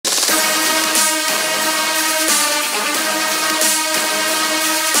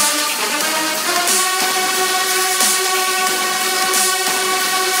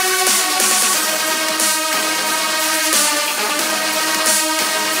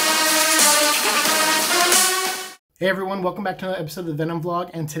Hey everyone, welcome back to another episode of the Venom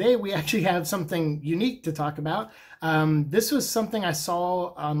vlog, and today we actually have something unique to talk about. This was something I saw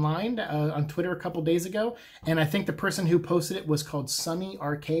online on Twitter a couple days ago, and I think the person who posted it was called Sunny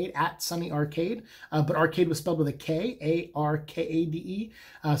Arcade, at Sunny Arcade, but arcade was spelled with a K, A-R-K-A-D-E.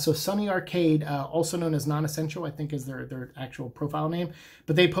 So Sunny Arcade, also known as Non-Essential, I think is their actual profile name,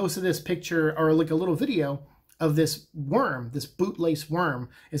 but they posted this picture, or like a little video, of this worm, this bootlace worm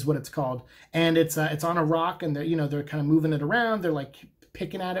is what it's called, and it's on a rock, and they're kind of moving it around. They're like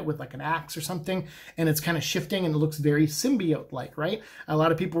picking at it with like an axe or something, and it's kind of shifting, and it looks very symbiote-like, right? A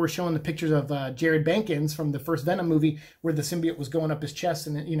lot of people were showing the pictures of Jared Bankins from the first Venom movie, where the symbiote was going up his chest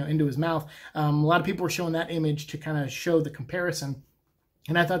and into his mouth. A lot of people were showing that image to kind of show the comparison.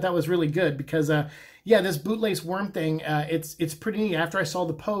 And I thought that was really good because, yeah, this bootlace worm thing, it's pretty neat. After I saw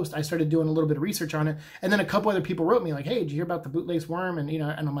the post, I started doing a little bit of research on it. And then a couple other people wrote me like, hey, did you hear about the bootlace worm? And,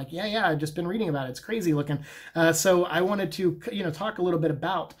 and I'm like, yeah, I've just been reading about it. It's crazy looking. So I wanted to, talk a little bit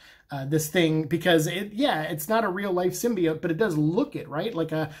about this thing because it's not a real life symbiote, but it does look it, right?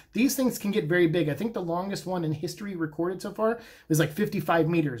 Like these things can get very big. I think the longest one in history recorded so far was like 55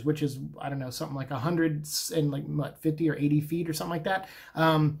 meters, which is, I don't know, something like 100 and like what, 50 or 80 feet or something like that.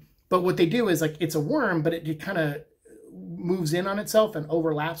 But what they do is like, it's a worm, but it kind of moves in on itself and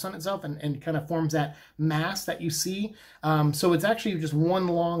overlaps on itself and kind of forms that mass that you see. So it's actually just one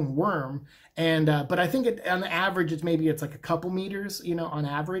long worm. And but I think on the average, it's like a couple meters, on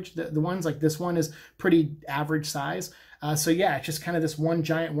average. The ones like this one is pretty average size. So yeah, it's just kind of this one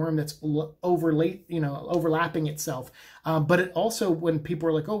giant worm that's overlapping itself. But it also, when people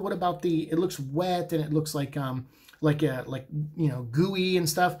are like, oh, what about it looks wet and it looks like gooey and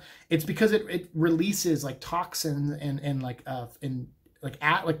stuff, it's because it releases like toxins and like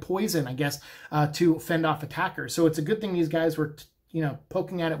poison, I guess, to fend off attackers. So it's a good thing these guys were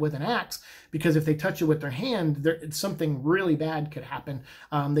poking at it with an axe, because if they touch it with their hand, something really bad could happen.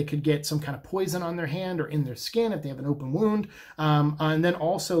 They could get some kind of poison on their hand or in their skin if they have an open wound. And then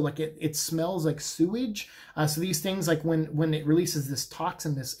also, like, it smells like sewage. So these things, like when it releases this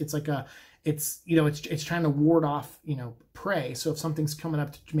toxin, it's like it's trying to ward off, prey. So if something's coming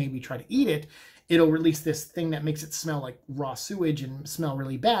up to maybe try to eat it, it'll release this thing that makes it smell like raw sewage and smell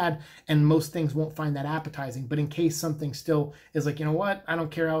really bad, and most things won't find that appetizing. But in case something still is like, you know what, I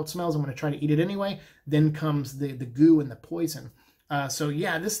don't care how it smells, I'm going to try to eat it anyway, then comes the goo and the poison. So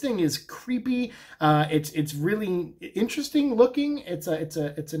yeah, this thing is creepy. It's really interesting looking. It's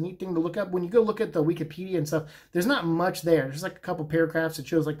a neat thing to look up. When you go look at the Wikipedia and stuff, there's not much there. There's like a couple paragraphs that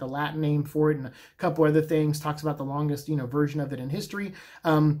shows like the Latin name for it and a couple other things, talks about the longest, version of it in history.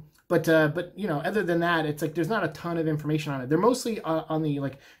 But other than that, it's like there's not a ton of information on it. They're mostly on the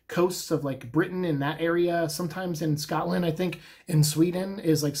like coasts of like Britain, in that area, sometimes in Scotland, I think, in Sweden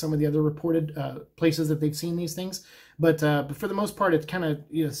is like some of the other reported places that they've seen these things. But for the most part, it's kind of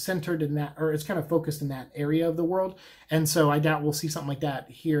centered in that, or it's kind of focused in that area of the world. And so I doubt we'll see something like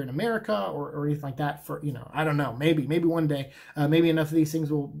that here in America or anything like that for, I don't know, maybe one day, maybe enough of these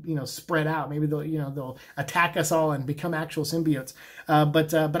things will, spread out. Maybe they'll attack us all and become actual symbiotes.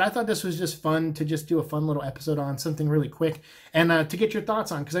 But I thought this was just fun to just do a fun little episode on something really quick, and to get your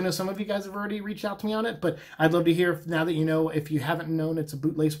thoughts on, because I know some of you guys have already reached out to me on it, but I'd love to hear, now that if you haven't known it's a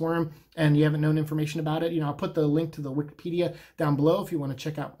bootlace worm and you haven't known information about it, I'll put the link to the Wikipedia down below if you want to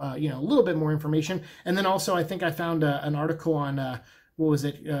check out, a little bit more information. And then also, I think I found an article on, what was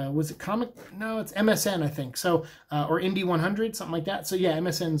it? Was it Comic? No, it's MSN, I think. So, or Indie 100, something like that. So yeah,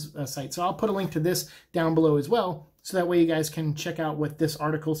 MSN's site. So I'll put a link to this down below as well, so that way you guys can check out what this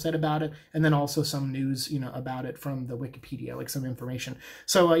article said about it, and then also some news, about it from the Wikipedia, like some information.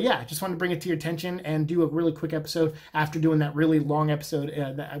 So yeah, just wanted to bring it to your attention and do a really quick episode after doing that really long episode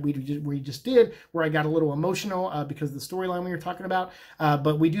that we just did, where I got a little emotional because of the storyline we were talking about.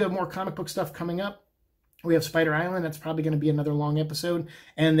 But we do have more comic book stuff coming up. We have Spider Island. That's probably going to be another long episode.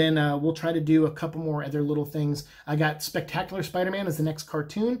 And then we'll try to do a couple more other little things. I got Spectacular Spider-Man as the next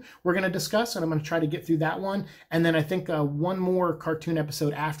cartoon we're going to discuss, and I'm going to try to get through that one. And then I think one more cartoon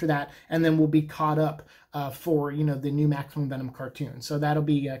episode after that, and then we'll be caught up for, the new Maximum Venom cartoon. So that'll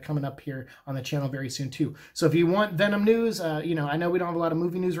be coming up here on the channel very soon too. So if you want Venom news, I know we don't have a lot of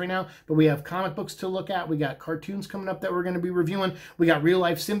movie news right now, but we have comic books to look at. We got cartoons coming up that we're going to be reviewing. We got real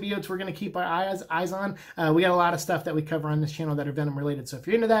life symbiotes we're going to keep our eyes on. We got a lot of stuff that we cover on this channel that are Venom related. So if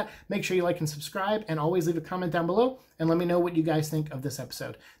you're into that, make sure you like and subscribe, and always leave a comment down below and let me know what you guys think of this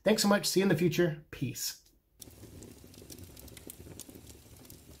episode. Thanks so much. See you in the future. Peace.